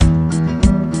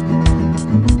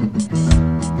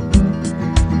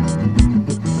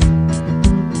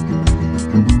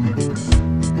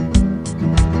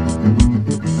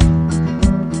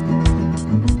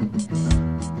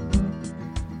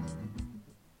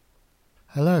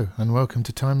Hello and welcome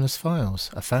to Timeless Files,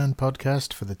 a fan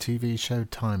podcast for the TV show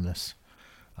Timeless.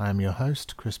 I am your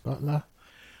host, Chris Butler.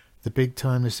 The big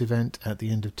Timeless event at the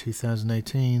end of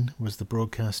 2018 was the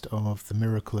broadcast of The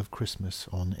Miracle of Christmas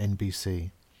on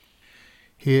NBC.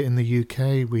 Here in the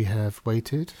UK we have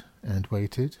waited and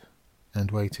waited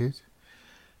and waited,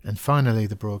 and finally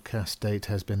the broadcast date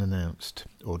has been announced,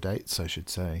 or dates I should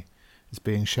say. It's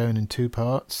being shown in 2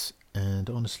 parts, and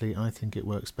honestly I think it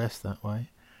works best that way.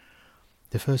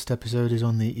 The first episode is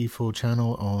on the E4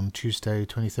 channel on Tuesday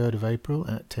 23rd of April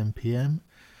at 10 p.m.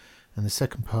 and the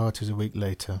second part is a week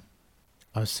later.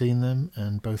 I've seen them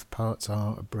and both parts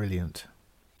are brilliant.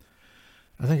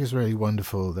 I think it's really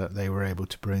wonderful that they were able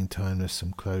to bring Timeless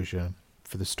some closure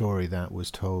for the story that was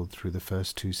told through the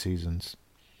first 2 seasons.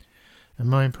 And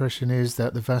my impression is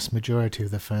that the vast majority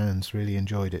of the fans really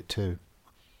enjoyed it too.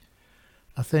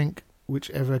 I think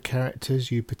whichever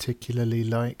characters you particularly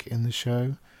like in the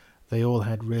show, they all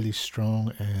had really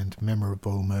strong and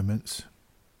memorable moments.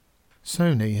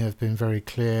 Sony have been very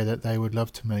clear that they would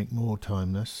love to make more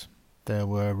Timeless. There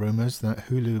were rumours that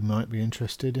Hulu might be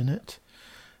interested in it.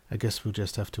 I guess we'll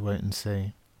just have to wait and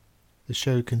see. The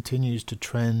show continues to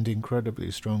trend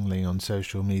incredibly strongly on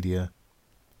social media.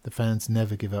 The fans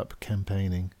never give up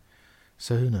campaigning,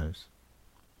 so who knows?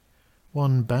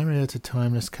 One barrier to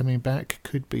Timeless coming back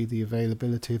could be the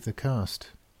availability of the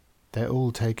cast. They're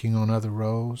all taking on other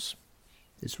roles.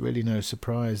 It's really no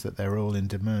surprise that they're all in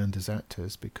demand as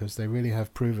actors because they really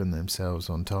have proven themselves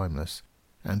on Timeless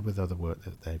and with other work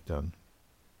that they've done.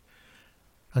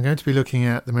 I'm going to be looking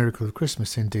at The Miracle of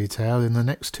Christmas in detail in the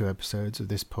next 2 episodes of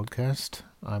this podcast.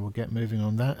 I will get moving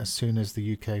on that as soon as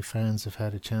the UK fans have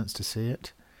had a chance to see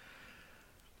it.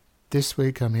 This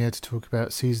week I'm here to talk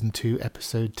about Season 2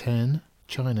 Episode 10,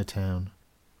 Chinatown.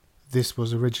 This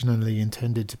was originally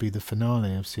intended to be the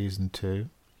finale of Season 2.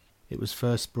 It was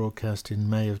first broadcast in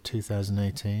May of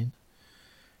 2018.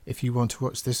 If you want to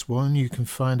watch this one, you can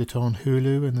find it on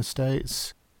Hulu in the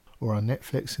States, or on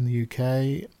Netflix in the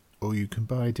UK, or you can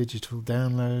buy digital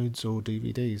downloads or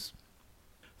DVDs.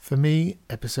 For me,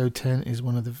 Episode 10 is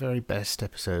one of the very best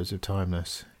episodes of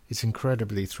Timeless. It's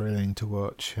incredibly thrilling to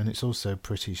watch, and it's also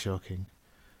pretty shocking.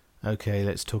 Okay,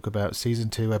 let's talk about Season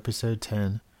 2, Episode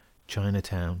 10,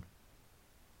 Chinatown.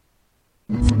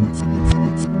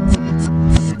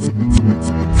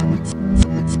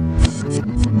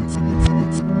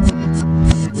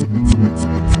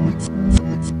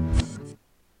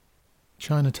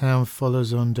 Chinatown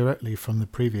follows on directly from the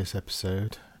previous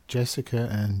episode. Jessica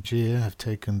and Gia have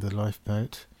taken the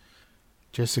lifeboat.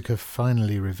 Jessica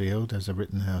finally revealed as a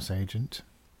Rittenhouse agent.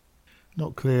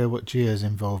 Not clear what Gia's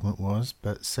involvement was,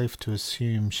 but safe to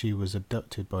assume she was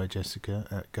abducted by Jessica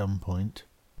at gunpoint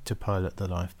to pilot the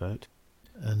lifeboat,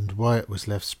 and Wyatt was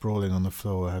left sprawling on the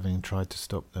floor having tried to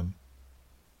stop them.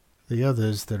 The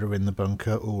others that are in the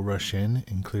bunker all rush in,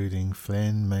 including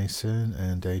Flynn, Mason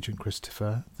and Agent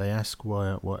Christopher. They ask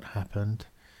Wyatt what happened.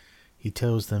 He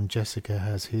tells them Jessica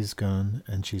has his gun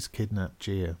and she's kidnapped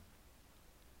Gia.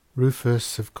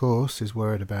 Rufus, of course, is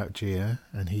worried about Gia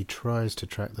and he tries to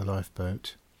track the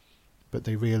lifeboat, but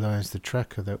they realise the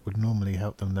tracker that would normally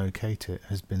help them locate it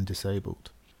has been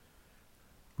disabled.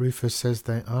 Rufus says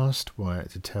they asked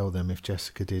Wyatt to tell them if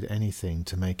Jessica did anything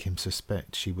to make him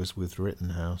suspect she was with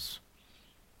Rittenhouse.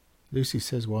 Lucy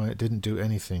says Wyatt didn't do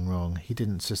anything wrong, he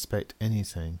didn't suspect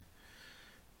anything.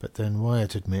 But then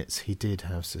Wyatt admits he did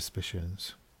have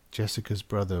suspicions. Jessica's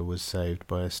brother was saved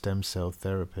by a stem cell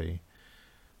therapy,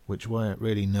 which Wyatt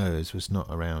really knows was not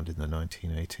around in the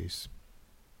 1980s.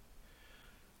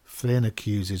 Flynn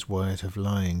accuses Wyatt of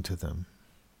lying to them.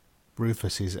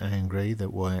 Rufus is angry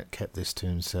that Wyatt kept this to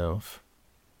himself.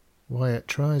 Wyatt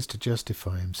tries to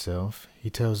justify himself. He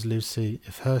tells Lucy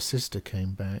if her sister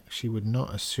came back, she would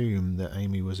not assume that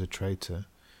Amy was a traitor.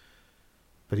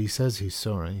 But he says he's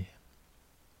sorry.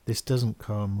 This doesn't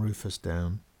calm Rufus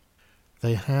down.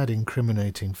 They had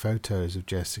incriminating photos of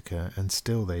Jessica, and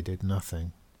still they did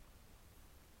nothing.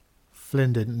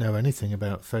 Flynn didn't know anything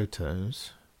about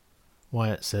photos.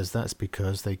 Wyatt says that's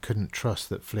because they couldn't trust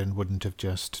that Flynn wouldn't have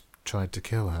just tried to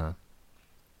kill her.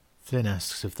 Flynn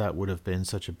asks if that would have been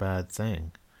such a bad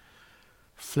thing.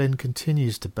 Flynn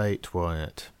continues to bait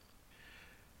Wyatt.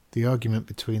 The argument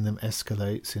between them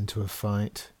escalates into a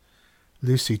fight.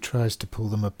 Lucy tries to pull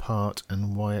them apart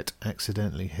and Wyatt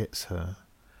accidentally hits her.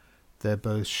 They're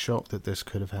both shocked that this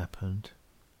could have happened.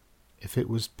 If it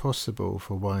was possible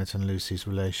for Wyatt and Lucy's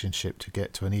relationship to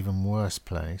get to an even worse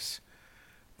place,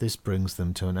 this brings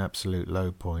them to an absolute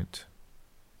low point.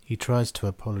 He tries to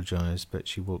apologise, but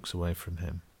she walks away from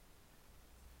him.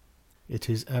 It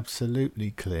is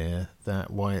absolutely clear that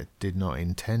Wyatt did not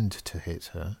intend to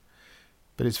hit her.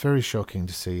 But it's very shocking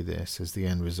to see this as the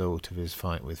end result of his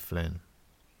fight with Flynn.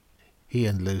 He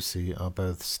and Lucy are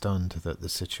both stunned that the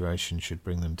situation should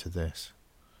bring them to this.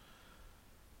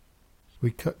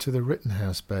 We cut to the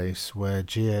Rittenhouse base where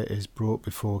Gia is brought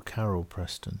before Carol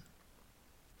Preston.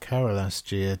 Carol asks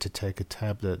Gia to take a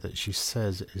tablet that she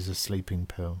says is a sleeping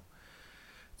pill.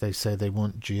 They say they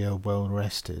want Gia well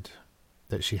rested,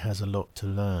 that she has a lot to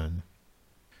learn.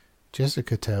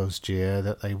 Jessica tells Gia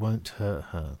that they won't hurt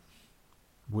her,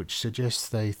 which suggests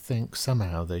they think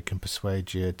somehow they can persuade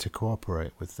Gia to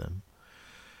cooperate with them.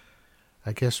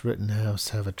 I guess Rittenhouse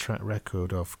have a track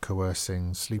record of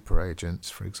coercing sleeper agents,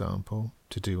 for example,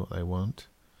 to do what they want.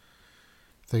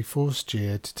 They force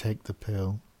Gia to take the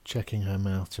pill, checking her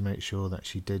mouth to make sure that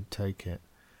she did take it,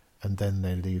 and then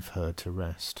they leave her to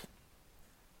rest.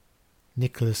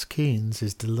 Nicholas Keynes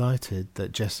is delighted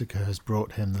that Jessica has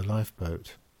brought him the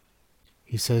lifeboat.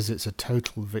 He says it's a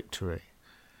total victory,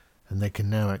 and they can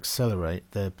now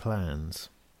accelerate their plans.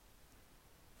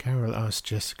 Carol asks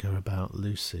Jessica about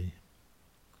Lucy.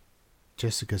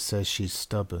 Jessica says she's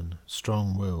stubborn,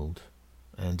 strong-willed,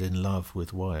 and in love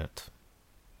with Wyatt.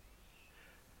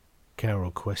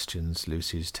 Carol questions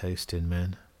Lucy's taste in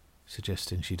men,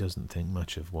 suggesting she doesn't think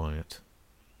much of Wyatt.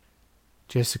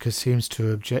 Jessica seems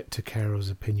to object to Carol's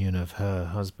opinion of her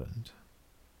husband.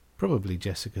 Probably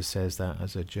Jessica says that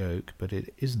as a joke, but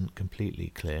it isn't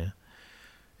completely clear.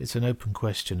 It's an open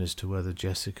question as to whether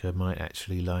Jessica might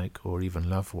actually like or even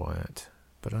love Wyatt,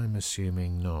 but I'm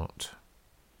assuming not.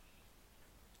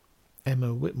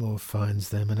 Emma Whitmore finds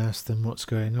them and asks them what's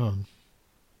going on.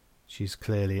 She's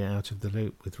clearly out of the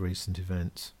loop with recent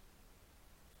events.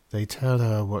 They tell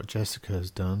her what Jessica has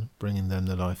done, bringing them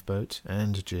the lifeboat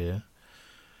and Gia.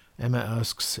 Emma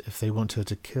asks if they want her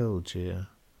to kill Gia.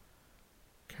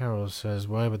 Carol says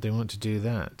why would they want to do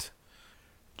that?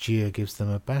 Gia gives them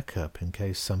a backup in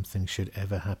case something should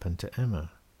ever happen to Emma.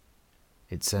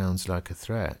 It sounds like a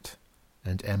threat,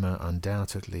 and Emma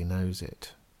undoubtedly knows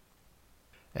it.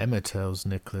 Emma tells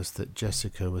Nicholas that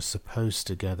Jessica was supposed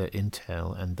to gather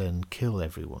intel and then kill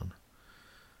everyone.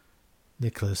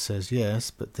 Nicholas says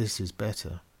yes, but this is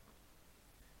better.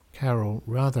 Carol,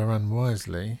 rather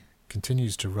unwisely,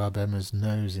 continues to rub Emma's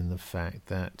nose in the fact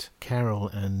that Carol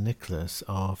and Nicholas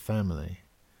are family,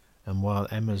 and while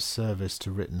Emma's service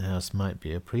to Rittenhouse might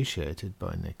be appreciated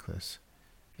by Nicholas,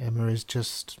 Emma is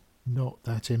just not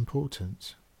that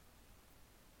important.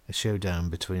 A showdown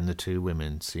between the two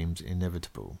women seems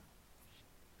inevitable.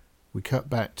 We cut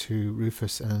back to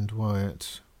Rufus and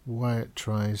Wyatt. Wyatt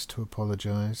tries to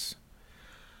apologize,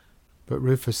 but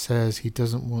Rufus says he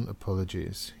doesn't want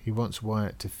apologies. He wants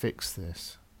Wyatt to fix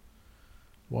this.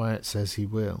 Wyatt says he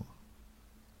will.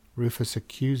 Rufus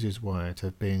accuses Wyatt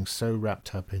of being so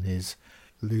wrapped up in his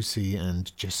Lucy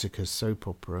and Jessica soap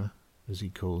opera, as he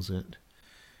calls it,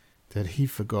 that he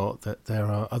forgot that there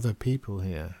are other people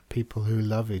here, people who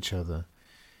love each other.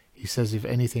 He says if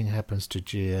anything happens to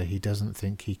Gia, he doesn't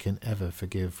think he can ever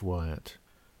forgive Wyatt.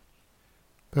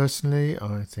 Personally,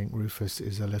 I think Rufus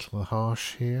is a little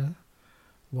harsh here.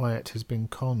 Wyatt has been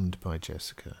conned by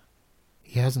Jessica.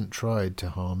 He hasn't tried to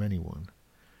harm anyone.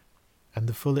 And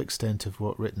the full extent of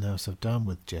what Rittenhouse have done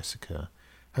with Jessica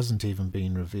hasn't even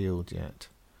been revealed yet.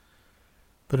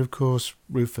 But of course,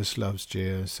 Rufus loves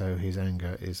Gia, so his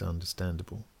anger is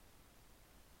understandable.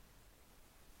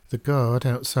 The guard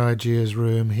outside Gia's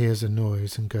room hears a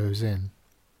noise and goes in.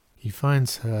 He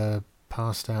finds her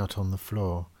passed out on the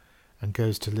floor and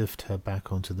goes to lift her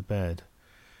back onto the bed.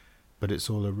 But it's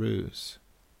all a ruse.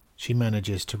 She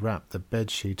manages to wrap the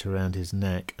bedsheet around his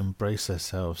neck and brace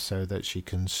herself so that she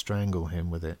can strangle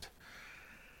him with it.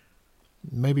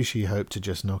 Maybe she hoped to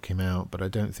just knock him out, but I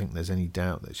don't think there's any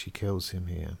doubt that she kills him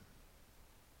here.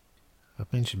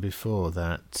 I've mentioned before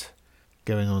that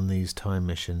going on these time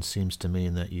missions seems to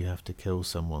mean that you have to kill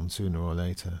someone sooner or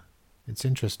later. It's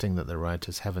interesting that the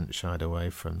writers haven't shied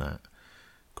away from that.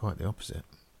 Quite the opposite.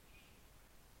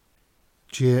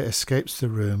 Gia escapes the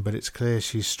room, but it's clear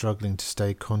she's struggling to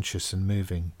stay conscious and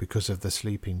moving because of the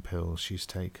sleeping pills she's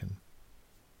taken.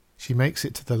 She makes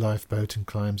it to the lifeboat and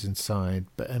climbs inside,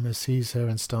 but Emma sees her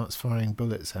and starts firing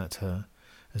bullets at her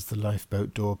as the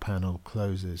lifeboat door panel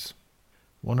closes.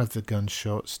 One of the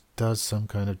gunshots does some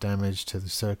kind of damage to the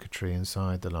circuitry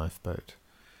inside the lifeboat.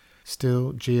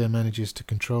 Still, Gia manages to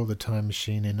control the time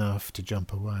machine enough to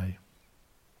jump away.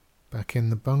 Back in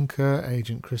the bunker,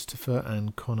 Agent Christopher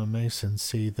and Connor Mason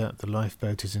see that the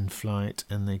lifeboat is in flight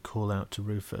and they call out to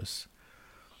Rufus.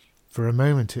 For a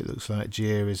moment it looks like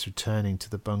Gia is returning to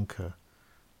the bunker.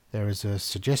 There is a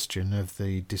suggestion of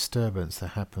the disturbance that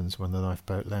happens when the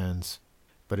lifeboat lands,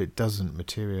 but it doesn't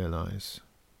materialize.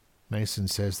 Mason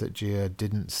says that Gia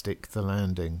didn't stick the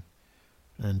landing,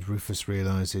 and Rufus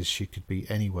realises she could be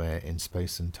anywhere in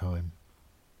space and time.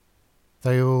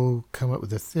 They all come up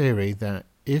with a theory that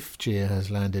if Gia has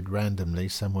landed randomly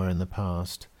somewhere in the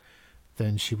past,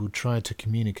 then she will try to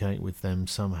communicate with them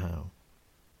somehow.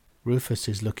 Rufus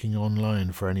is looking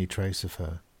online for any trace of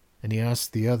her, and he asks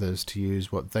the others to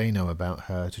use what they know about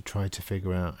her to try to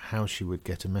figure out how she would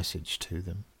get a message to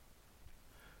them.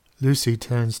 Lucy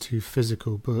turns to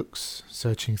physical books,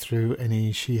 searching through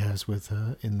any she has with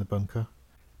her in the bunker.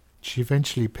 She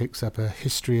eventually picks up a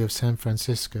History of San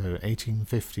Francisco,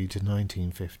 1850 to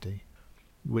 1950,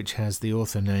 which has the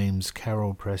author names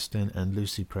Carol Preston and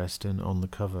Lucy Preston on the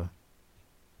cover.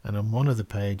 And on one of the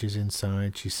pages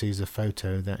inside she sees a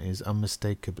photo that is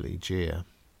unmistakably Gia.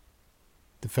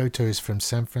 The photo is from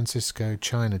San Francisco,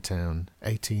 Chinatown,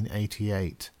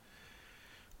 1888,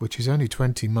 which is only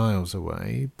 20 miles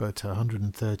away, but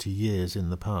 130 years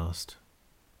in the past.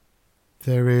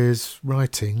 There is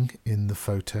writing in the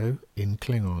photo in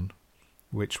Klingon,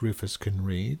 which Rufus can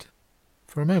read.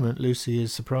 For a moment, Lucy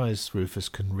is surprised Rufus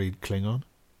can read Klingon,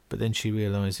 but then she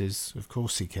realises, of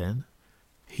course he can.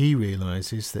 He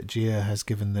realises that Gia has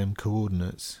given them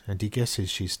coordinates, and he guesses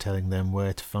she's telling them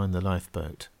where to find the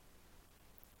lifeboat.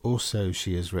 Also,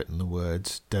 she has written the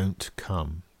words, "Don't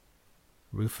come."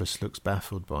 Rufus looks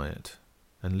baffled by it,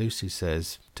 and Lucy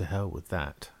says, "To hell with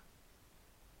that."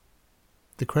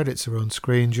 The credits are on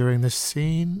screen during this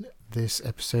scene. This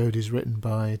episode is written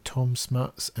by Tom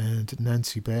Smuts and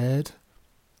Nancy Baird.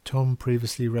 Tom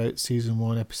previously wrote Season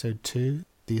 1, Episode 2,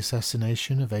 The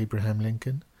Assassination of Abraham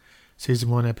Lincoln, Season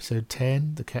 1, Episode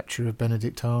 10, The Capture of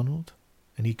Benedict Arnold,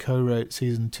 and he co-wrote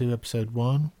Season 2, Episode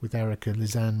 1 with Erica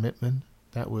Lizanne Mittman.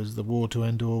 That was The War to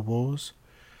End All Wars.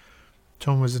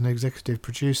 Tom was an executive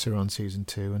producer on Season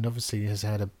 2 and obviously has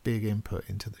had a big input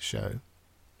into the show.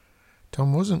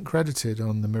 Tom wasn't credited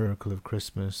on The Miracle of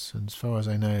Christmas, and as far as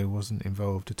I know wasn't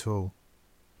involved at all,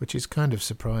 which is kind of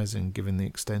surprising given the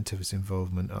extent of his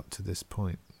involvement up to this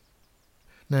point.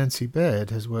 Nancy Baird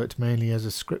has worked mainly as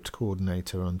a script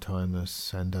coordinator on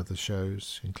Timeless and other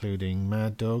shows, including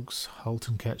Mad Dogs, Halt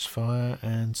and Catch Fire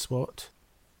and SWAT.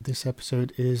 This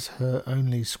episode is her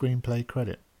only screenplay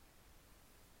credit.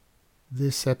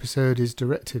 This episode is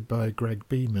directed by Greg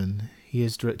Beeman. He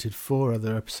has directed 4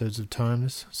 other episodes of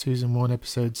Timeless, Season 1,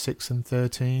 Episodes 6 and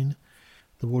 13,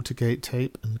 The Watergate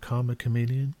Tape and Karma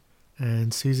Chameleon,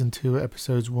 and Season 2,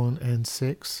 Episodes 1 and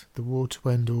 6, The War to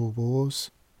End All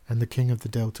Wars, and The King of the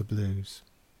Delta Blues.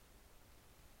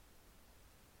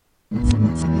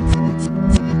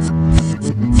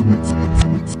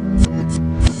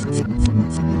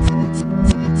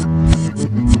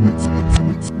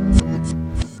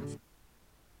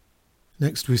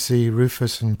 Next we see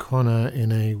Rufus and Connor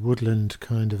in a woodland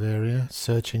kind of area,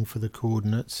 searching for the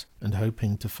coordinates and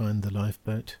hoping to find the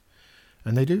lifeboat.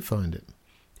 And they do find it,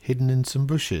 hidden in some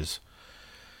bushes.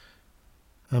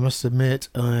 I must admit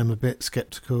I am a bit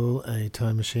sceptical a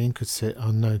time machine could sit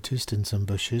unnoticed in some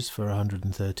bushes for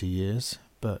 130 years,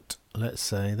 but let's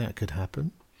say that could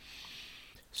happen.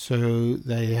 So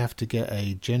they have to get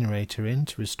a generator in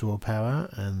to restore power,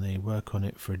 and they work on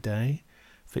it for a day,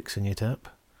 fixing it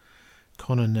up.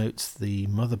 Connor notes the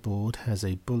motherboard has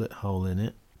a bullet hole in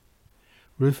it.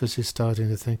 Rufus is starting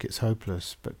to think it's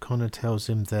hopeless, but Connor tells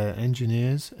him they're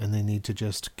engineers and they need to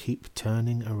just keep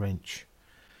turning a wrench.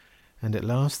 And at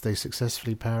last they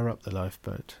successfully power up the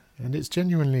lifeboat, and it's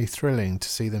genuinely thrilling to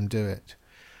see them do it.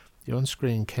 The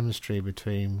on-screen chemistry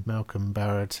between Malcolm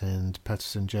Barrett and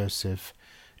Patterson Joseph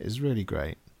is really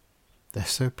great. They're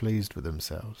so pleased with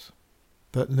themselves.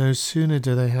 But no sooner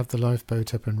do they have the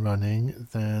lifeboat up and running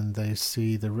than they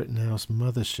see the Rittenhouse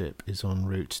mothership is en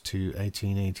route to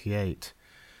 1888.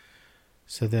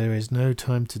 So there is no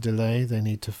time to delay, they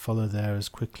need to follow there as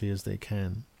quickly as they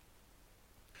can.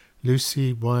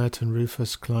 Lucy, Wyatt and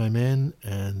Rufus climb in,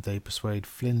 and they persuade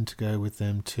Flynn to go with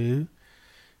them too.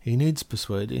 He needs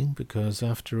persuading because,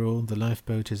 after all, the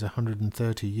lifeboat is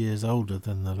 130 years older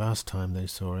than the last time they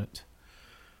saw it.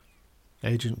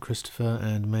 Agent Christopher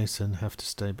and Mason have to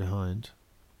stay behind.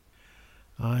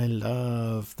 I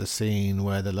love the scene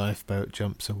where the lifeboat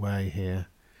jumps away here.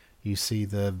 You see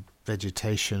the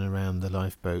vegetation around the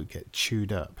lifeboat get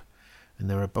chewed up,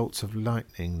 and there are bolts of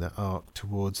lightning that arc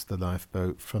towards the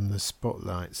lifeboat from the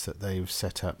spotlights that they've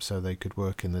set up so they could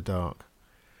work in the dark.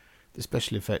 The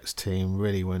special effects team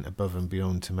really went above and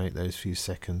beyond to make those few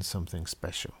seconds something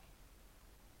special.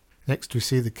 Next we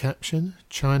see the caption,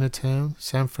 Chinatown,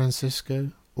 San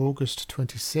Francisco, August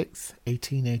 26th,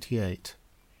 1888.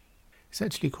 It's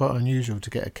actually quite unusual to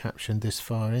get a caption this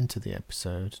far into the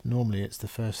episode. Normally it's the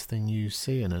first thing you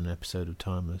see in an episode of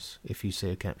Timeless, if you see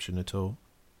a caption at all.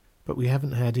 But we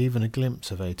haven't had even a glimpse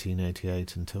of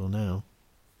 1888 until now.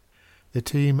 The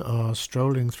team are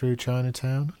strolling through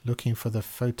Chinatown, looking for the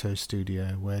photo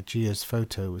studio where Gia's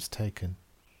photo was taken.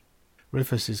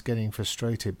 Rufus is getting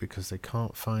frustrated because they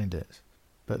can't find it,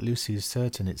 but Lucy is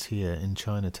certain it's here in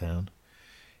Chinatown.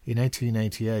 In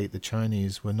 1888, the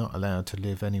Chinese were not allowed to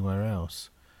live anywhere else.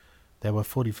 There were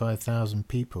 45,000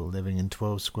 people living in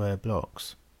 12 square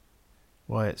blocks.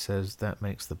 Wyatt says that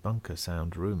makes the bunker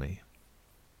sound roomy.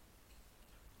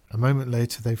 A moment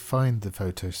later, they find the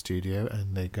photo studio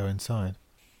and they go inside.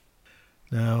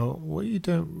 Now, what you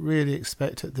don't really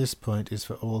expect at this point is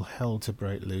for all hell to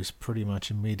break loose pretty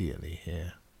much immediately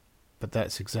here. But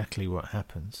that's exactly what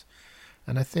happens.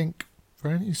 And I think for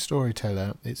any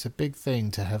storyteller, it's a big thing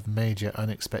to have major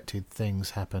unexpected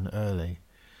things happen early.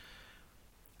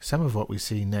 Some of what we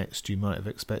see next you might have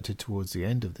expected towards the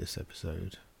end of this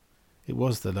episode. It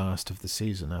was the last of the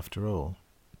season after all,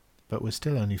 but we're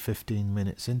still only 15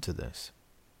 minutes into this.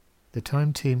 The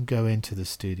Time team go into the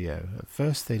studio. At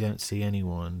first they don't see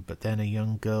anyone, but then a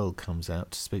young girl comes out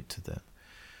to speak to them.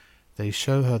 They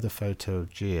show her the photo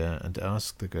of Gia and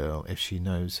ask the girl if she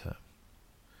knows her.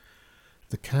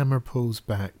 The camera pulls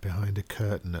back behind a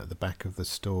curtain at the back of the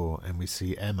store and we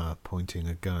see Emma pointing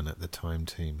a gun at the Time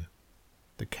team.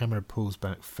 The camera pulls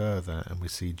back further and we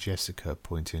see Jessica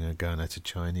pointing a gun at a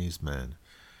Chinese man.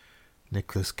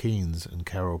 Nicholas Keynes and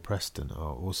Carol Preston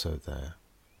are also there.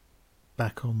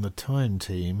 Back on the Time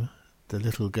team, the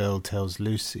little girl tells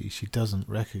Lucy she doesn't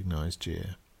recognise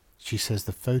Gia. She says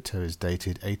the photo is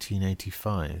dated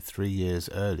 1885, 3 years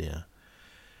earlier.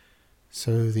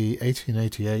 So the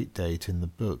 1888 date in the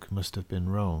book must have been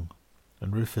wrong,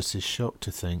 and Rufus is shocked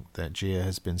to think that Gia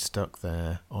has been stuck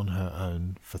there on her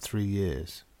own for 3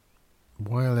 years.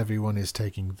 While everyone is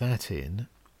taking that in,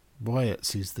 Wyatt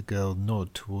sees the girl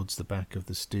nod towards the back of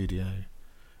the studio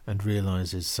and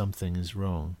realises something is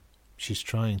wrong. She's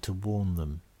trying to warn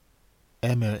them.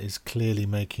 Emma is clearly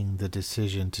making the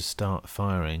decision to start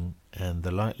firing, and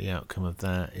the likely outcome of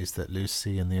that is that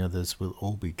Lucy and the others will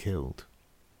all be killed.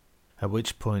 At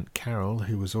which point Carol,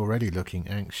 who was already looking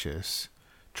anxious,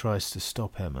 tries to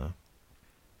stop Emma.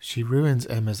 She ruins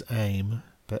Emma's aim,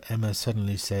 but Emma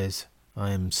suddenly says, "I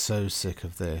am so sick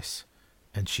of this,"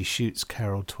 and she shoots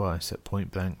Carol twice at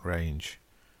point-blank range.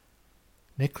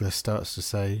 Nicholas starts to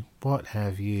say, "What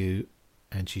have you?"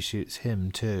 and she shoots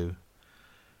him too.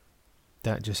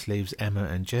 That just leaves Emma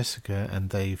and Jessica, and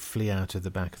they flee out of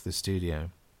the back of the studio.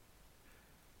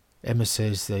 Emma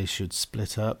says they should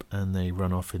split up and they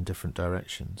run off in different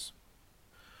directions.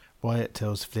 Wyatt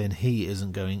tells Flynn he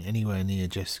isn't going anywhere near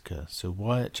Jessica, so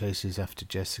Wyatt chases after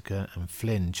Jessica and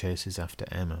Flynn chases after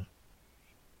Emma.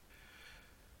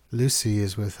 Lucy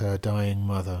is with her dying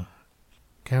mother.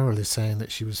 Carol is saying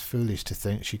that she was foolish to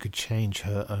think she could change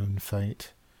her own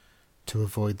fate, to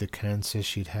avoid the cancer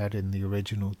she'd had in the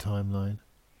original timeline.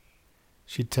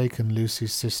 She'd taken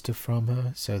Lucy's sister from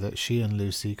her so that she and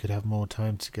Lucy could have more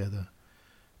time together,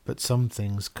 but some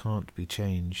things can't be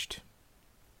changed.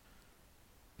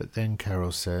 But then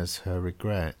Carol says her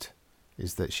regret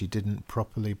is that she didn't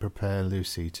properly prepare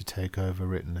Lucy to take over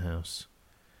Rittenhouse,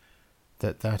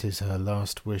 that is her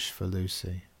last wish for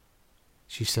Lucy.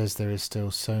 She says there is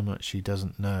still so much she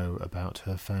doesn't know about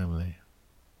her family.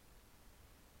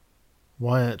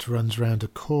 Wyatt runs round a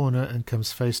corner and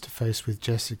comes face to face with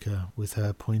Jessica, with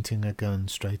her pointing a gun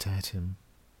straight at him.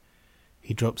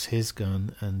 He drops his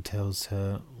gun and tells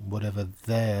her whatever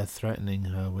they're threatening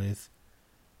her with,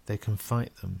 they can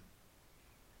fight them.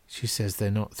 She says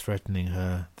they're not threatening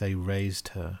her, they raised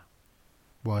her.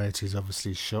 Wyatt is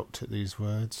obviously shocked at these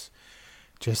words.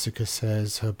 Jessica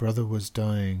says her brother was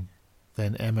dying.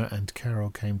 Then Emma and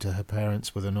Carol came to her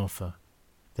parents with an offer.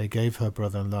 They gave her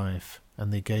brother life,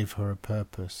 and they gave her a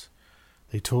purpose.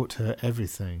 They taught her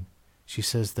everything. She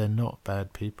says they're not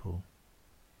bad people.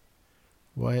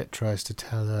 Wyatt tries to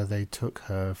tell her they took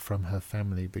her from her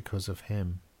family because of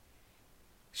him.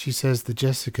 She says the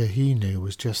Jessica he knew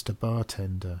was just a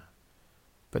bartender,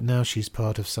 but now she's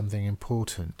part of something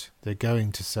important. They're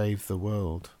going to save the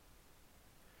world.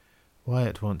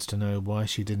 Wyatt wants to know why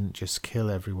she didn't just kill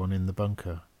everyone in the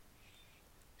bunker.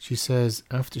 She says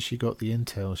after she got the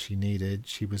intel she needed,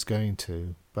 she was going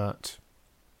to, but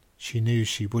she knew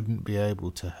she wouldn't be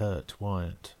able to hurt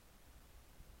Wyatt.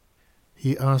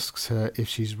 He asks her if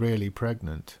she's really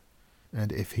pregnant,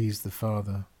 and if he's the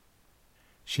father.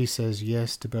 She says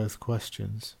yes to both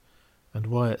questions, and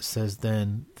Wyatt says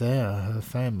then they're her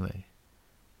family.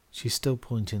 She's still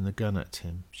pointing the gun at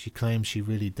him. She claims she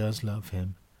really does love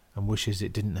him, and wishes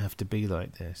it didn't have to be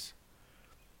like this.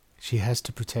 She has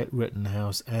to protect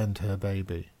Rittenhouse and her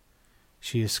baby.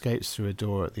 She escapes through a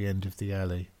door at the end of the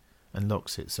alley and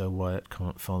locks it so Wyatt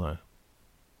can't follow.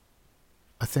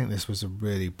 I think this was a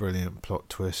really brilliant plot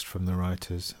twist from the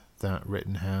writers, that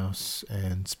Rittenhouse,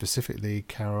 and specifically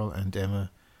Carol and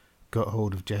Emma, got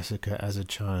hold of Jessica as a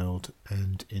child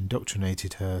and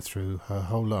indoctrinated her through her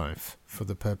whole life for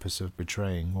the purpose of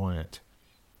betraying Wyatt.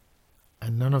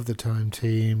 And none of the Time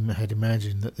team had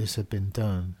imagined that this had been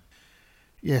done.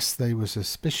 Yes, they were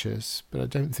suspicious, but I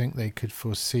don't think they could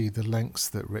foresee the lengths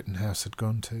that Rittenhouse had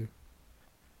gone to.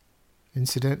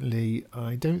 Incidentally,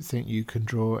 I don't think you can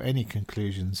draw any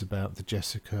conclusions about the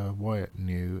Jessica Wyatt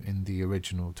knew in the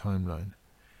original timeline.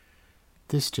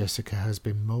 This Jessica has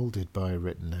been moulded by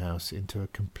Rittenhouse into a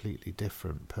completely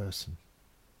different person.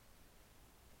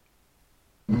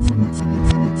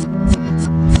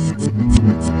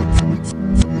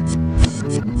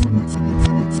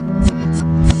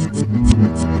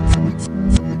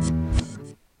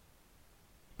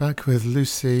 Back with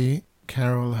Lucy,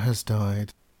 Carol has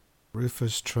died.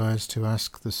 Rufus tries to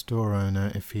ask the store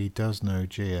owner if he does know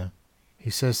Gia. He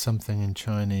says something in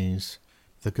Chinese.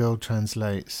 The girl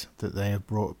translates that they have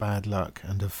brought bad luck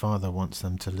and her father wants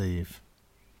them to leave.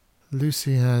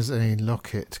 Lucy has a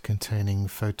locket containing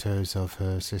photos of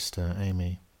her sister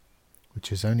Amy, which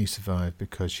has only survived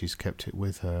because she's kept it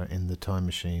with her in the time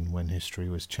machine when history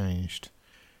was changed.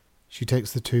 She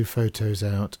takes the 2 photos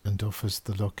out and offers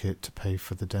the locket to pay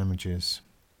for the damages.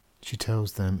 She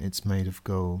tells them it's made of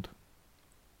gold.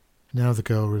 Now the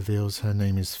girl reveals her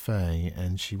name is Faye,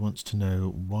 and she wants to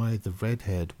know why the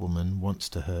red-haired woman wants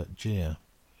to hurt Gia.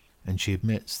 And she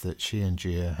admits that she and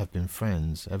Gia have been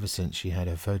friends ever since she had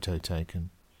her photo taken.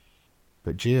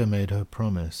 But Gia made her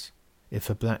promise, if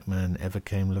a black man ever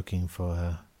came looking for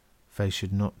her, Faye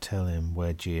should not tell him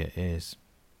where Gia is.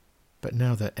 But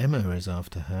now that Emma is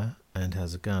after her, and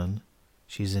has a gun,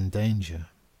 she's in danger.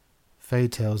 Faye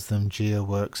tells them Gia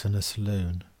works in a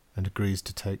saloon, and agrees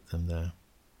to take them there.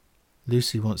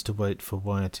 Lucy wants to wait for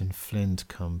Wyatt and Flynn to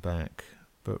come back,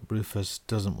 but Rufus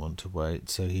doesn't want to wait,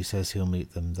 so he says he'll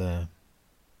meet them there.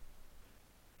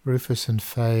 Rufus and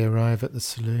Faye arrive at the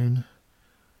saloon.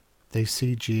 They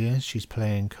see Gia, she's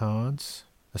playing cards.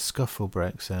 A scuffle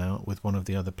breaks out with one of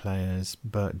the other players,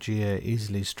 but Gia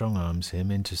easily strong-arms him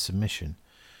into submission.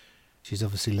 She's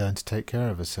obviously learned to take care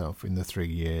of herself in the 3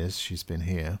 years she's been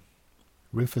here.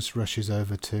 Rufus rushes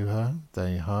over to her,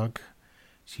 they hug.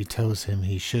 She tells him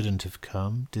he shouldn't have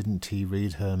come, didn't he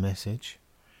read her message?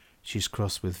 She's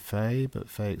cross with Faye, but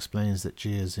Faye explains that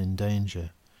Gia's in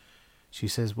danger. She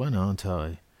says, "When aren't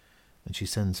I?" and she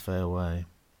sends Faye away.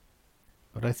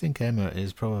 But I think Emma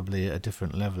is probably a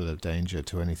different level of danger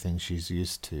to anything she's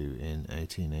used to in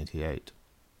 1888.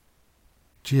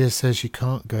 Gia says she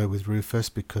can't go with Rufus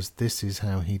because this is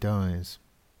how he dies.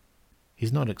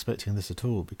 He's not expecting this at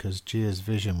all because Gia's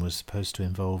vision was supposed to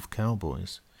involve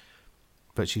cowboys.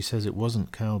 But she says it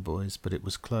wasn't cowboys, but it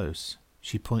was close.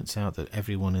 She points out that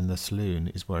everyone in the saloon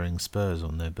is wearing spurs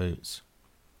on their boots.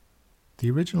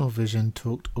 The original vision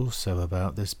talked also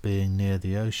about this being near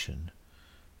the ocean.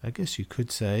 I guess you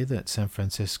could say that San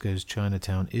Francisco's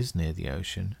Chinatown is near the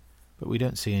ocean, but we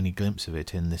don't see any glimpse of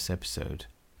it in this episode.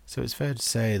 So it's fair to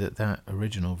say that that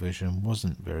original vision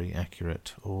wasn't very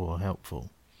accurate or helpful.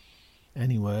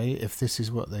 Anyway, if this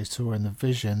is what they saw in the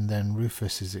vision, then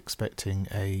Rufus is expecting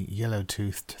a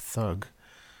yellow-toothed thug.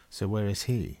 So where is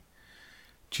he?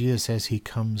 Gia says he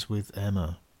comes with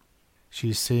Emma.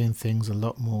 She's seeing things a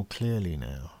lot more clearly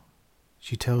now.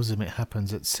 She tells him it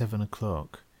happens at 7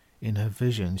 o'clock. In her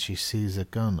vision, she sees a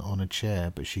gun on a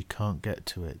chair, but she can't get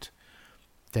to it.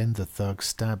 Then the thug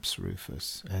stabs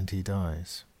Rufus, and he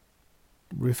dies.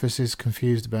 Rufus is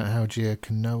confused about how Gia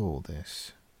can know all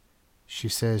this. She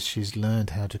says she's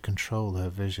learned how to control her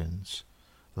visions,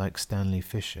 like Stanley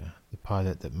Fisher, the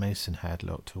pilot that Mason had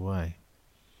locked away.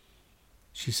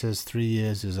 She says 3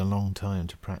 years is a long time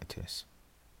to practice.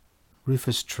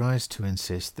 Rufus tries to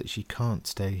insist that she can't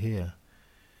stay here.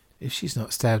 If she's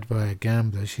not stabbed by a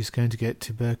gambler, she's going to get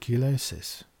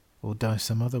tuberculosis, or die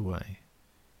some other way.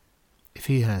 If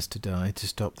he has to die to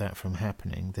stop that from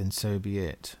happening, then so be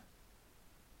it.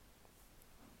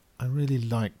 I really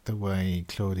like the way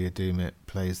Claudia Doumit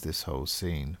plays this whole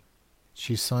scene.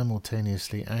 She's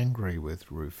simultaneously angry with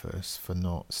Rufus for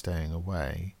not staying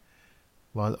away,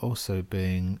 while also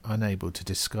being unable to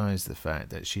disguise the fact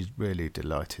that she's really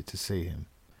delighted to see him.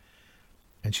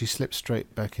 And she slips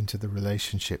straight back into the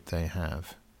relationship they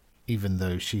have, even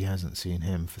though she hasn't seen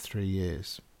him for 3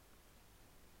 years.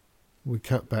 We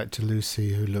cut back to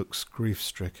Lucy, who looks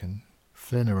grief-stricken.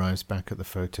 Flynn arrives back at the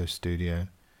photo studio.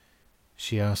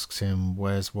 She asks him,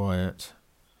 "Where's Wyatt?"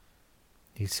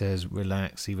 He says,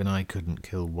 "Relax, even I couldn't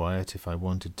kill Wyatt if I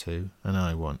wanted to, and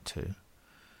I want to."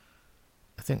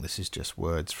 I think this is just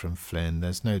words from Flynn.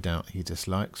 There's no doubt he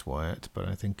dislikes Wyatt, but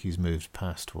I think he's moved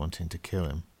past wanting to kill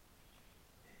him.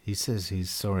 He says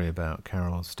he's sorry about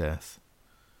Carol's death.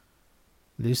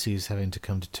 Lucy's having to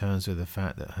come to terms with the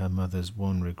fact that her mother's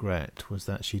one regret was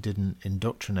that she didn't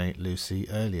indoctrinate Lucy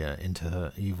earlier into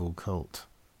her evil cult.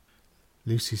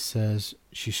 Lucy says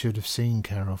she should have seen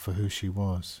Carol for who she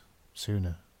was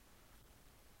sooner.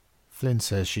 Flynn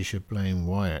says she should blame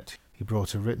Wyatt. He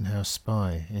brought a Rittenhouse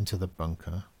spy into the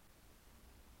bunker.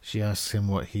 She asks him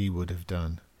what he would have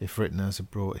done if Rittenhouse had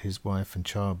brought his wife and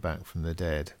child back from the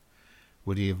dead.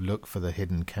 Would he have looked for the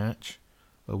hidden catch,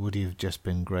 or would he have just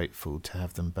been grateful to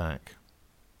have them back?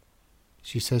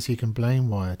 She says he can blame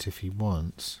Wyatt if he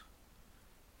wants,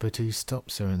 but he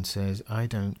stops her and says, "I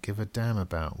don't give a damn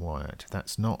about Wyatt.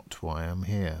 That's not why I'm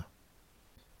here."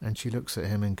 And she looks at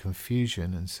him in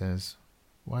confusion and says,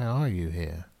 "Why are you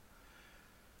here?"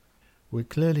 We're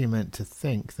clearly meant to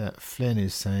think that Flynn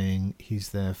is saying he's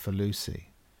there for Lucy.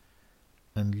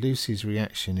 And Lucy's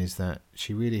reaction is that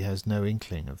she really has no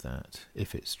inkling of that,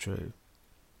 if it's true.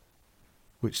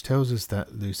 Which tells us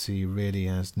that Lucy really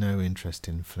has no interest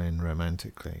in Flynn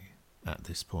romantically at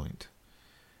this point.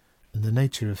 And the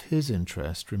nature of his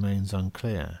interest remains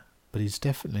unclear, but he's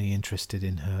definitely interested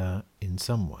in her in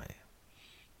some way.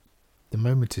 The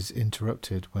moment is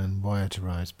interrupted when Wyatt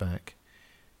arrives back.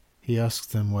 He asks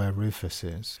them where Rufus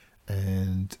is,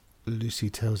 and Lucy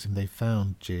tells him they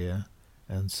found Gia,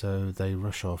 and so they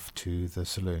rush off to the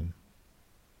saloon.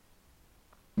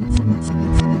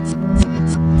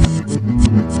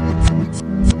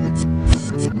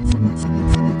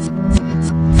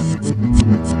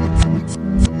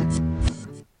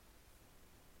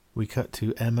 We cut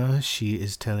to Emma. She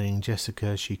is telling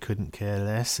Jessica she couldn't care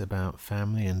less about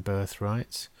family and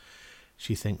birthrights.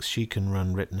 She thinks she can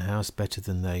run Rittenhouse better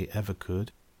than they ever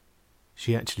could.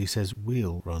 She actually says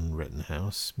we'll run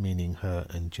Rittenhouse, meaning her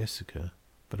and Jessica,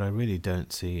 but I really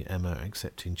don't see Emma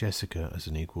accepting Jessica as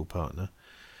an equal partner.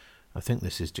 I think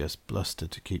this is just bluster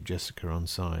to keep Jessica on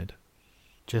side.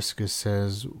 Jessica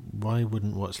says, why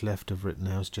wouldn't what's left of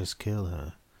Rittenhouse just kill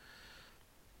her?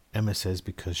 Emma says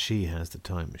because she has the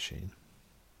time machine.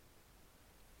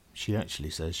 She actually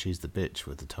says she's the bitch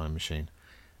with the time machine.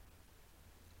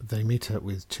 They meet up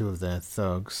with two of their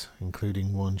thugs,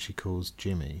 including one she calls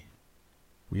Jimmy.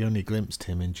 We only glimpsed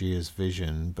him in Gia's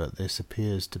vision, but this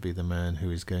appears to be the man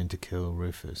who is going to kill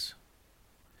Rufus.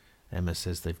 Emma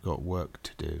says they've got work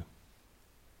to do.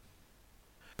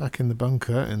 Back in the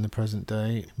bunker in the present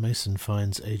day, Mason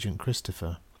finds Agent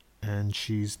Christopher, and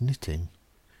she's knitting.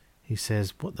 He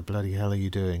says, "What the bloody hell are you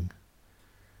doing?"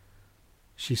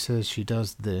 She says she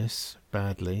does this,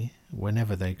 badly,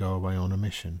 whenever they go away on a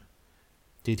mission.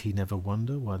 Did he never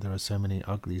wonder why there are so many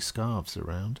ugly scarves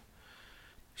around?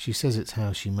 She says it's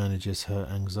how she manages her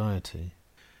anxiety,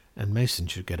 and Mason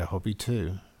should get a hobby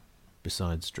too,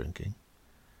 besides drinking.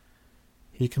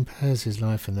 He compares his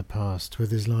life in the past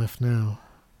with his life now.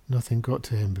 Nothing got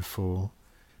to him before,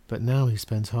 but now he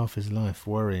spends half his life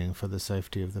worrying for the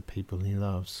safety of the people he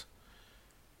loves.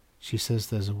 She says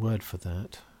there's a word for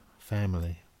that,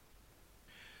 family.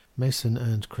 Mason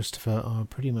and Christopher are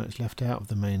pretty much left out of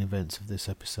the main events of this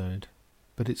episode,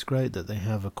 but it's great that they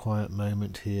have a quiet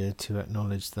moment here to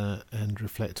acknowledge that and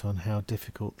reflect on how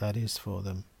difficult that is for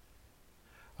them.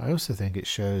 I also think it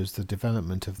shows the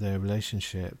development of their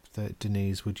relationship that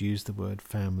Denise would use the word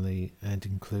family and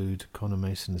include Connor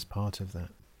Mason as part of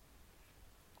that.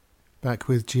 Back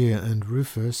with Gia and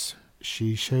Rufus,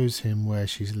 she shows him where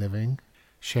she's living,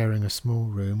 sharing a small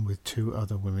room with two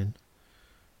other women.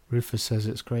 Rufus says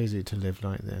it's crazy to live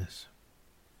like this.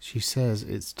 She says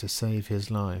it's to save his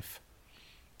life.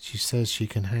 She says she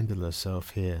can handle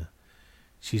herself here.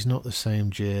 She's not the same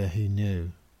Gia he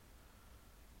knew.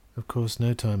 Of course,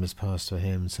 no time has passed for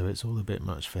him, so it's all a bit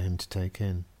much for him to take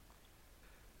in.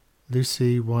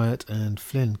 Lucy, Wyatt and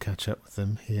Flynn catch up with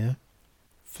them here.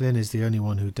 Flynn is the only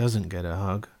one who doesn't get a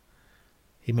hug.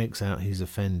 He makes out he's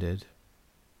offended.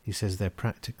 He says they're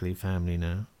practically family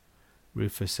now.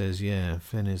 Rufus says, yeah,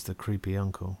 Flynn is the creepy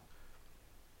uncle.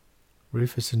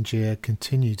 Rufus and Gia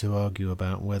continue to argue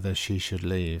about whether she should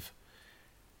leave.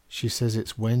 She says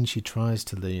it's when she tries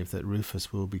to leave that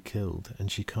Rufus will be killed, and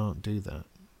she can't do that.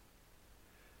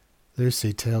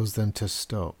 Lucy tells them to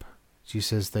stop. She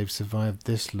says they've survived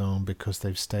this long because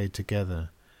they've stayed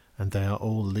together, and they are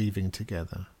all leaving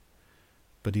together.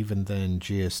 But even then,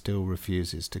 Gia still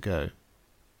refuses to go.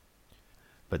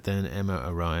 But then Emma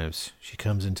arrives. She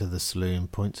comes into the saloon,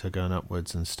 points her gun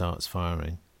upwards and starts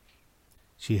firing.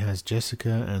 She has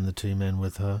Jessica and the two men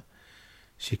with her.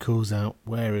 She calls out,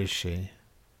 "Where is she?"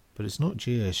 But it's not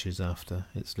Gia she's after,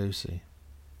 it's Lucy.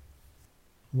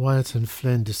 Wyatt and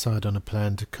Flynn decide on a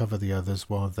plan to cover the others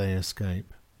while they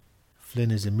escape.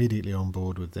 Flynn is immediately on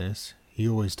board with this. He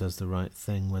always does the right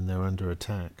thing when they're under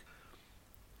attack.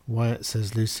 Wyatt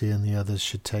says Lucy and the others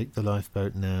should take the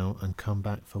lifeboat now and come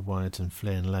back for Wyatt and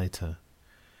Flynn later.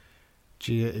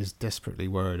 Gia is desperately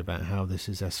worried about how this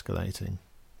is escalating.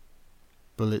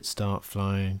 Bullets start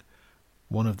flying.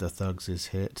 One of the thugs is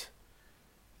hit.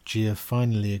 Gia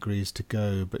finally agrees to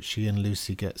go, but she and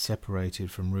Lucy get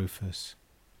separated from Rufus.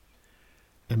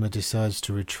 Emma decides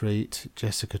to retreat.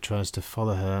 Jessica tries to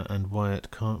follow her, and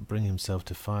Wyatt can't bring himself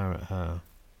to fire at her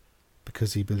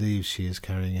because he believes she is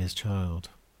carrying his child.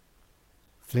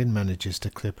 Flynn manages to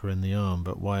clip her in the arm,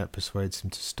 but Wyatt persuades him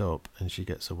to stop, and she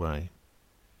gets away.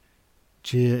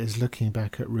 Gia is looking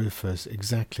back at Rufus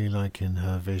exactly like in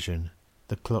her vision.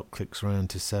 The clock clicks round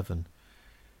to 7.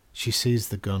 She sees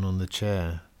the gun on the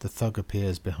chair. The thug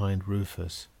appears behind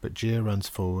Rufus, but Gia runs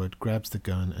forward, grabs the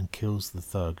gun and kills the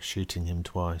thug, shooting him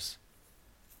twice.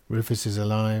 Rufus is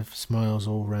alive, smiles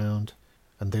all round,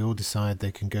 and they all decide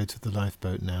they can go to the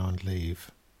lifeboat now and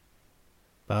leave.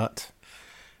 But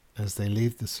as they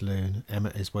leave the saloon, Emma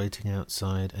is waiting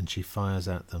outside and she fires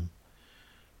at them.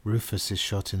 Rufus is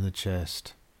shot in the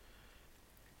chest.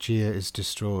 Gia is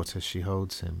distraught as she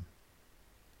holds him.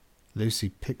 Lucy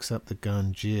picks up the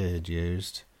gun Gia had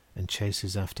used and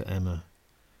chases after Emma.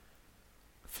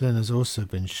 Flynn has also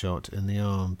been shot in the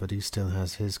arm, but he still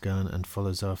has his gun and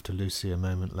follows after Lucy a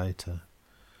moment later.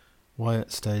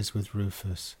 Wyatt stays with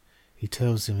Rufus. He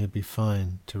tells him he'll be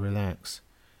fine, to relax,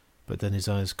 but then his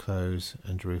eyes close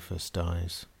and Rufus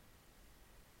dies.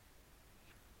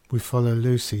 We follow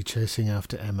Lucy chasing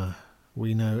after Emma.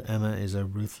 We know Emma is a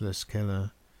ruthless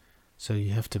killer, so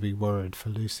you have to be worried for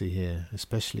Lucy here,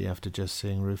 especially after just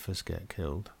seeing Rufus get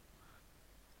killed.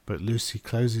 But Lucy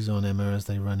closes on Emma as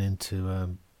they run into a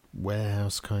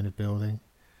warehouse kind of building.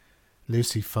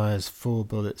 Lucy fires 4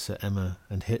 bullets at Emma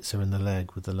and hits her in the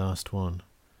leg with the last one.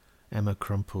 Emma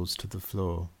crumples to the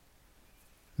floor.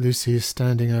 Lucy is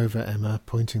standing over Emma,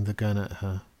 pointing the gun at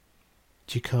her.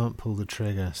 She can't pull the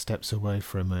trigger, steps away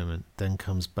for a moment, then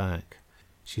comes back.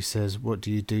 She says, "What do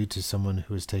you do to someone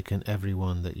who has taken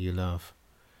everyone that you love?"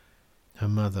 Her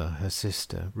mother, her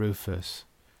sister, Rufus.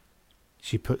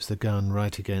 She puts the gun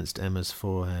right against Emma's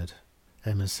forehead.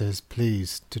 Emma says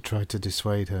please to try to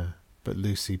dissuade her, but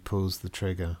Lucy pulls the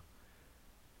trigger.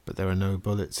 But there are no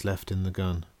bullets left in the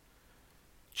gun.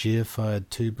 Gia fired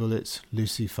 2 bullets,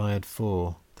 Lucy fired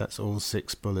 4. That's all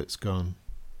 6 bullets gone,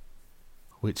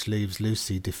 which leaves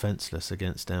Lucy defenceless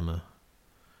against Emma.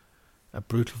 A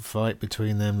brutal fight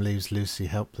between them leaves Lucy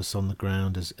helpless on the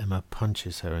ground as Emma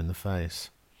punches her in the face.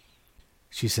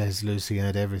 She says Lucy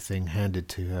had everything handed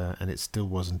to her and it still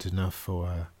wasn't enough for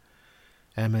her.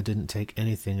 Emma didn't take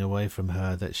anything away from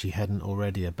her that she hadn't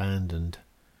already abandoned.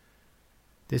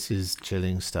 This is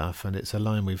chilling stuff, and it's a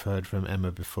line we've heard from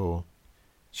Emma before.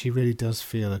 She really does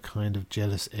feel a kind of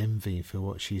jealous envy for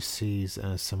what she sees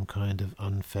as some kind of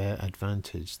unfair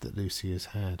advantage that Lucy has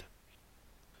had.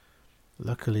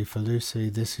 Luckily for Lucy,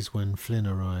 this is when Flynn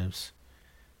arrives.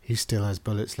 He still has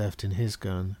bullets left in his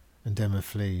gun, and Emma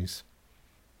flees.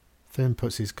 Flynn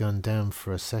puts his gun down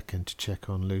for a second to check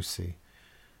on Lucy.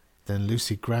 Then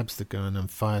Lucy grabs the gun and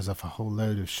fires off a whole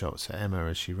load of shots at Emma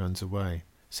as she runs away,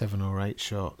 7 or 8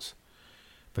 shots,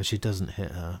 but she doesn't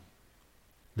hit her.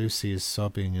 Lucy is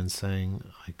sobbing and saying,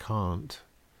 "I can't,"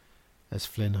 as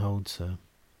Flynn holds her.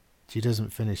 She doesn't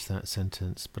finish that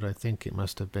sentence, but I think it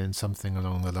must have been something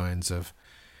along the lines of,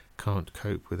 "Can't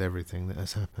cope with everything that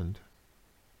has happened."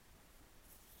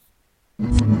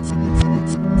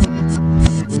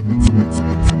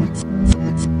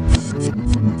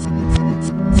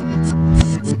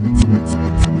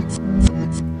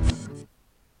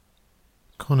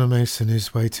 Connor Mason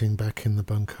is waiting back in the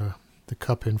bunker. The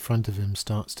cup in front of him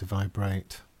starts to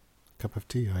vibrate. Cup of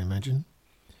tea, I imagine.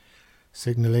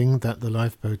 Signalling that the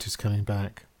lifeboat is coming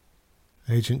back.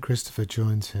 Agent Christopher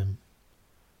joins him.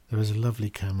 There is a lovely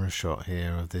camera shot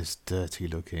here of this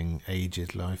dirty-looking,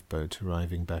 aged lifeboat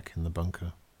arriving back in the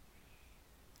bunker.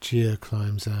 Gia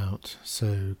climbs out,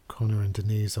 so Connor and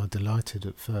Denise are delighted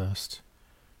at first.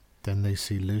 Then they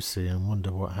see Lucy and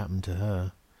wonder what happened to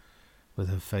her, with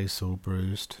her face all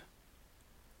bruised.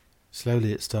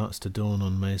 Slowly it starts to dawn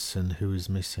on Mason who is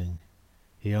missing.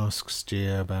 He asks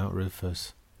Gia about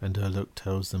Rufus, and her look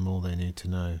tells them all they need to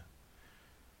know.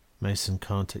 Mason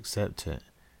can't accept it.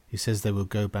 He says they will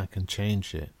go back and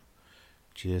change it.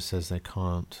 Gia says they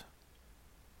can't.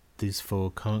 These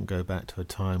 4 can't go back to a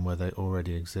time where they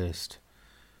already exist.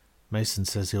 Mason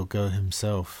says he'll go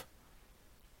himself.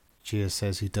 Gia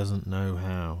says he doesn't know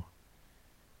how.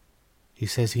 He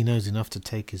says he knows enough to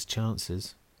take his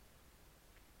chances.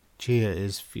 Gia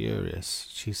is furious.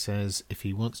 She says if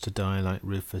he wants to die like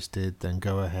Rufus did, then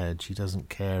go ahead. She doesn't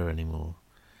care anymore.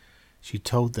 She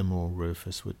told them all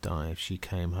Rufus would die if she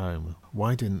came home.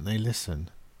 Why didn't they listen?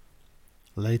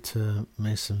 Later,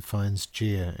 Mason finds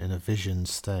Gia in a visioned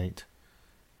state.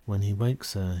 When he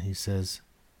wakes her, he says,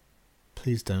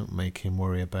 "Please don't make him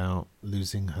worry about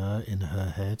losing her in her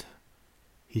head.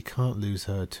 He can't lose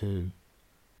her too."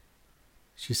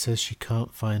 She says she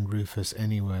can't find Rufus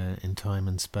anywhere in time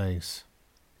and space.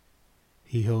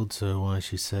 He holds her while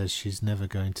she says she's never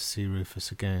going to see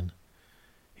Rufus again.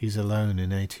 He's alone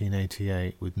in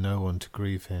 1888 with no one to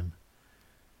grieve him.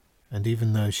 And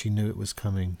even though she knew it was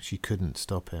coming, she couldn't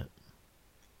stop it.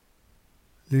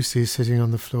 Lucy is sitting on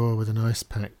the floor with an ice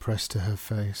pack pressed to her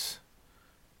face.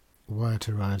 Wyatt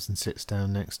arrives and sits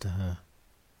down next to her.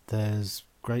 There's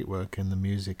great work in the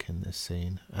music in this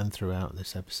scene, and throughout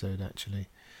this episode actually,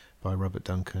 by Robert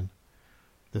Duncan.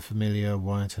 The familiar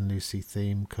Wyatt and Lucy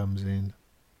theme comes in.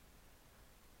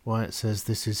 Wyatt says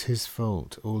this is his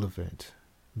fault, all of it.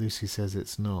 Lucy says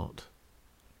it's not.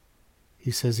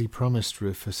 He says he promised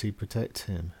Rufus he'd protect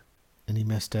him, and he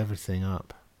messed everything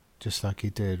up, just like he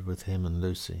did with him and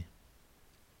Lucy.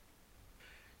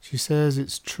 She says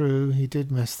it's true, he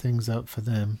did mess things up for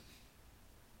them,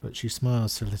 but she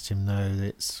smiles to let him know that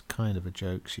it's kind of a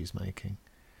joke she's making.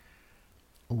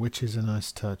 Which is a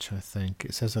nice touch, I think.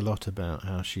 It says a lot about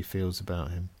how she feels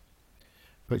about him.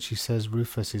 But she says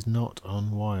Rufus is not on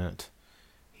Wyatt.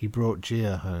 He brought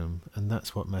Gia home, and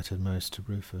that's what mattered most to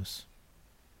Rufus.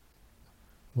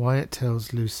 Wyatt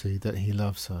tells Lucy that he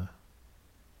loves her.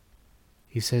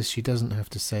 He says she doesn't have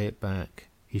to say it back.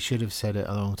 He should have said it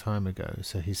a long time ago,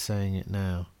 so he's saying it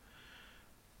now.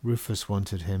 Rufus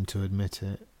wanted him to admit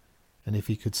it, and if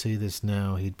he could see this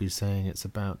now, he'd be saying it's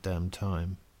about damn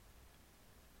time.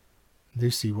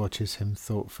 Lucy watches him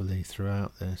thoughtfully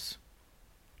throughout this.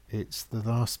 It's the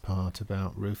last part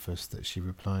about Rufus that she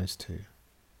replies to,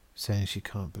 saying she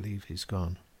can't believe he's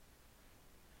gone.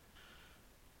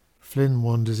 Flynn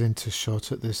wanders into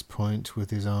shot at this point with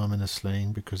his arm in a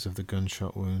sling because of the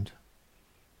gunshot wound.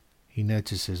 He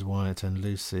notices Wyatt and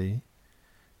Lucy,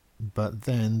 but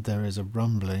then there is a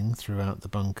rumbling throughout the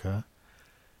bunker,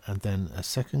 and then a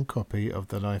second copy of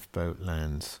the lifeboat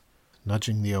lands,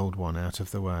 nudging the old one out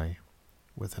of the way,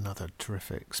 with another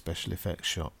terrific special effects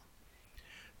shot.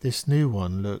 This new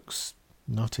one looks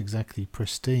not exactly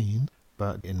pristine,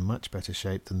 but in much better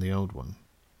shape than the old one.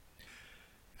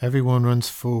 Everyone runs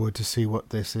forward to see what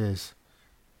this is.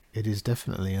 It is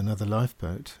definitely another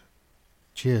lifeboat.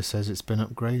 Gia says it's been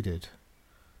upgraded.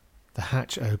 The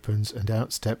hatch opens and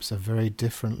out steps a very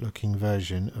different looking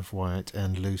version of Wyatt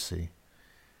and Lucy.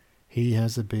 He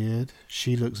has a beard,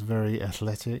 she looks very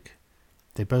athletic.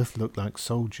 They both look like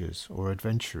soldiers or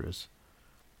adventurers.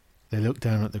 They look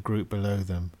down at the group below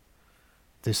them.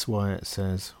 This Wyatt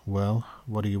says, "Well,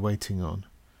 what are you waiting on?"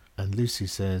 And Lucy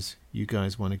says, "You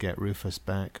guys want to get Rufus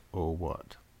back or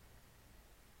what?"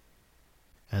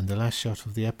 And the last shot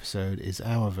of the episode is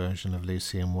our version of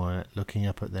Lucy and Wyatt looking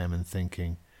up at them and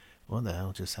thinking, what the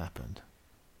hell just happened?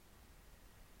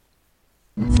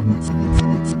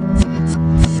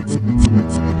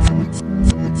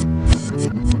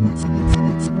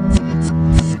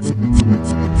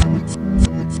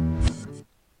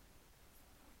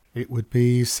 It would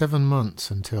be 7 months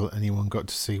until anyone got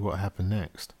to see what happened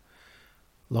next.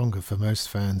 Longer for most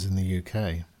fans in the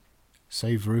UK.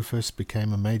 Save Rufus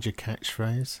became a major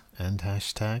catchphrase and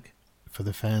hashtag for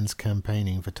the fans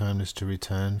campaigning for Timeless to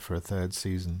return for a third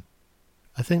season.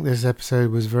 I think this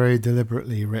episode was very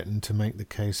deliberately written to make the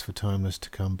case for Timeless to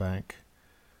come back.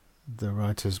 The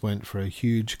writers went for a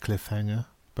huge cliffhanger,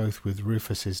 both with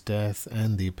Rufus's death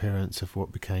and the appearance of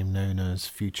what became known as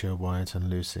future Wyatt and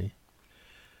Lucy.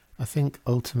 I think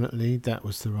ultimately that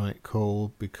was the right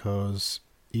call because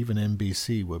even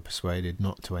NBC were persuaded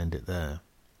not to end it there.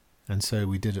 And so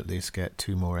we did at least get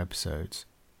 2 more episodes.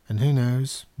 And who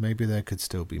knows, maybe there could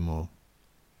still be more.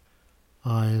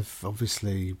 I've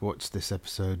obviously watched this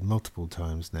episode multiple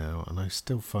times now, and I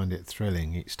still find it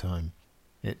thrilling each time.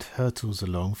 It hurtles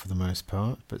along for the most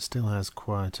part, but still has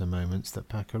quieter moments that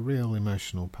pack a real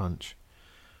emotional punch.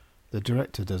 The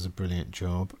director does a brilliant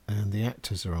job, and the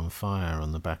actors are on fire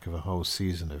on the back of a whole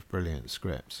season of brilliant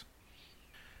scripts.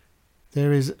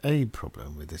 There is a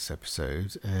problem with this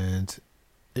episode, and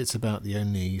it's about the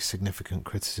only significant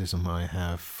criticism I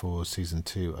have for Season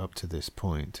 2 up to this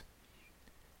point.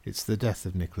 It's the death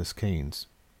of Nicholas Keynes.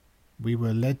 We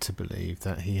were led to believe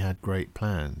that he had great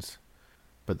plans,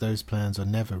 but those plans are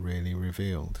never really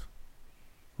revealed.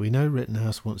 We know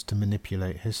Rittenhouse wants to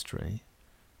manipulate history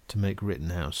to make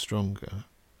Rittenhouse stronger.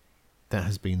 That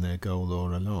has been their goal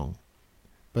all along.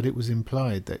 But it was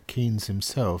implied that Keynes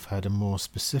himself had a more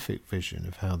specific vision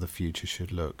of how the future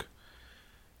should look,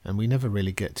 and we never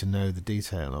really get to know the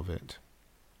detail of it.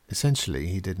 Essentially,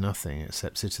 he did nothing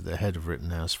except sit at the head of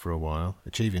Rittenhouse for a while,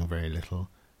 achieving very little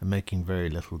and making very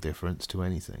little difference to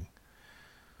anything.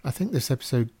 I think this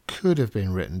episode could have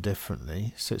been written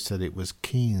differently, such that it was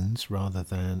Keynes rather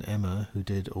than Emma who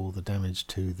did all the damage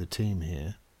to the team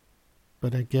here.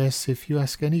 But I guess if you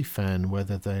ask any fan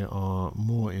whether they are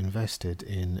more invested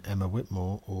in Emma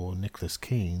Whitmore or Nicholas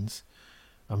Keynes,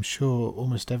 I'm sure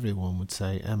almost everyone would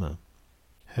say Emma.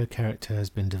 Her character has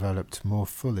been developed more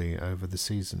fully over the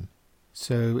season,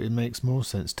 so it makes more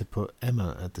sense to put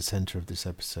Emma at the centre of this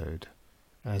episode,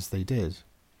 as they did.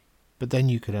 But then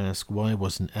you could ask, why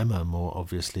wasn't Emma more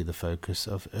obviously the focus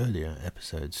of earlier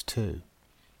episodes too?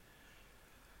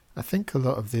 I think a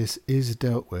lot of this is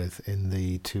dealt with in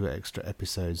the 2 extra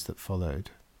episodes that followed,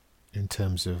 in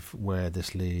terms of where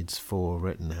this leads for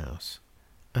Rittenhouse,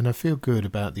 and I feel good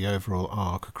about the overall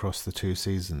arc across the 2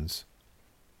 seasons.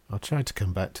 I'll try to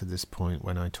come back to this point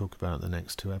when I talk about the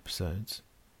next 2 episodes.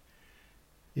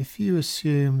 If you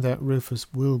assume that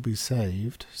Rufus will be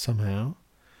saved somehow,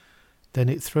 then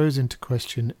it throws into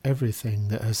question everything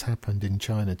that has happened in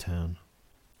Chinatown.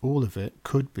 All of it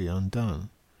could be undone.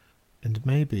 And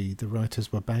maybe the writers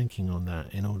were banking on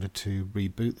that in order to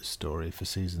reboot the story for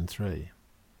season 3.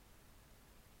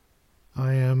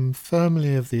 I am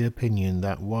firmly of the opinion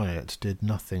that Wyatt did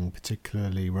nothing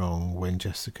particularly wrong when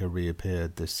Jessica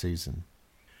reappeared this season.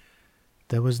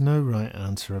 There was no right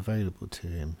answer available to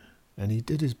him, and he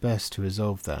did his best to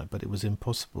resolve that, but it was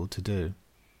impossible to do.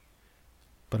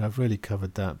 But I've really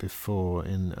covered that before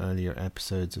in earlier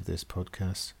episodes of this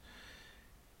podcast.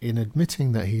 In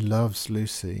admitting that he loves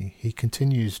Lucy, he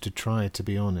continues to try to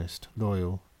be honest,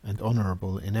 loyal, and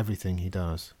honourable in everything he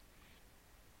does.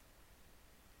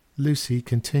 Lucy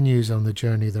continues on the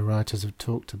journey the writers have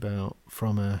talked about,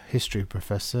 from a history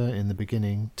professor in the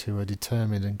beginning to a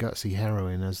determined and gutsy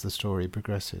heroine as the story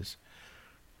progresses.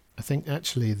 I think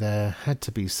actually there had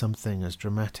to be something as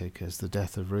dramatic as the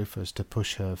death of Rufus to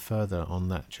push her further on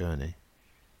that journey.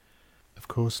 Of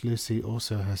course, Lucy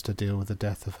also has to deal with the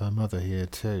death of her mother here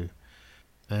too,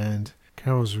 and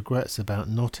Carol's regrets about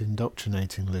not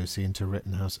indoctrinating Lucy into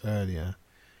Rittenhouse earlier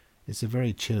is a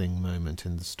very chilling moment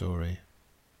in the story.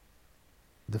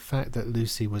 The fact that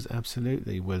Lucy was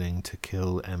absolutely willing to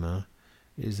kill Emma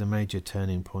is a major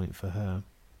turning point for her.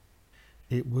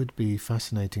 It would be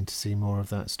fascinating to see more of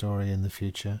that story in the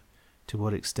future, to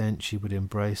what extent she would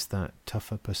embrace that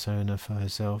tougher persona for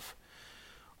herself,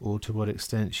 or to what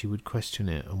extent she would question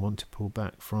it and want to pull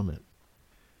back from it.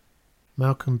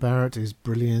 Malcolm Barrett is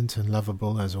brilliant and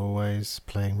lovable as always,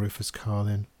 playing Rufus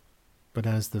Carlin, but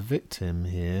as the victim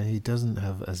here, he doesn't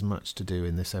have as much to do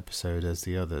in this episode as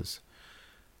the others.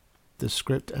 The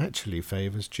script actually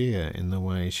favours Gia in the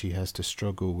way she has to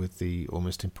struggle with the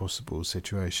almost impossible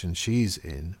situation she's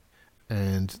in,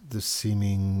 and the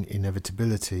seeming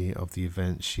inevitability of the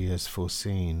events she has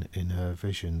foreseen in her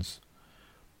visions.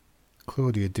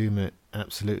 Claudia Dumet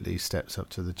absolutely steps up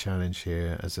to the challenge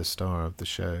here as a star of the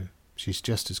show. She's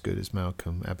just as good as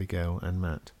Malcolm, Abigail and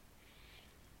Matt.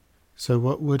 So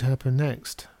what would happen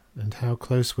next? And how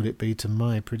close would it be to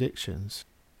my predictions?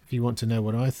 If you want to know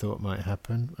what I thought might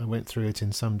happen, I went through it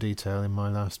in some detail in my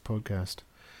last podcast.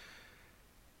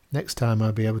 Next time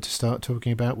I'll be able to start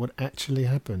talking about what actually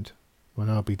happened, when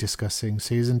I'll be discussing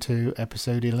Season 2,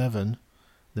 Episode 11,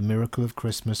 The Miracle of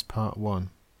Christmas Part 1.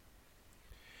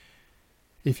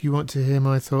 If you want to hear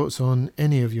my thoughts on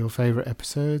any of your favourite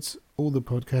episodes, all the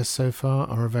podcasts so far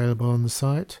are available on the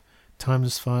site,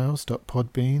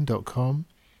 timelessfiles.podbean.com,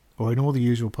 or in all the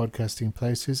usual podcasting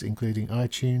places, including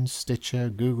iTunes, Stitcher,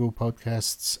 Google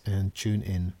Podcasts, and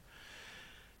TuneIn.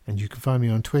 And you can find me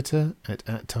on Twitter at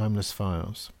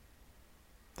 @timelessfiles.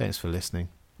 Thanks for listening.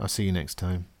 I'll see you next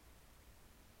time.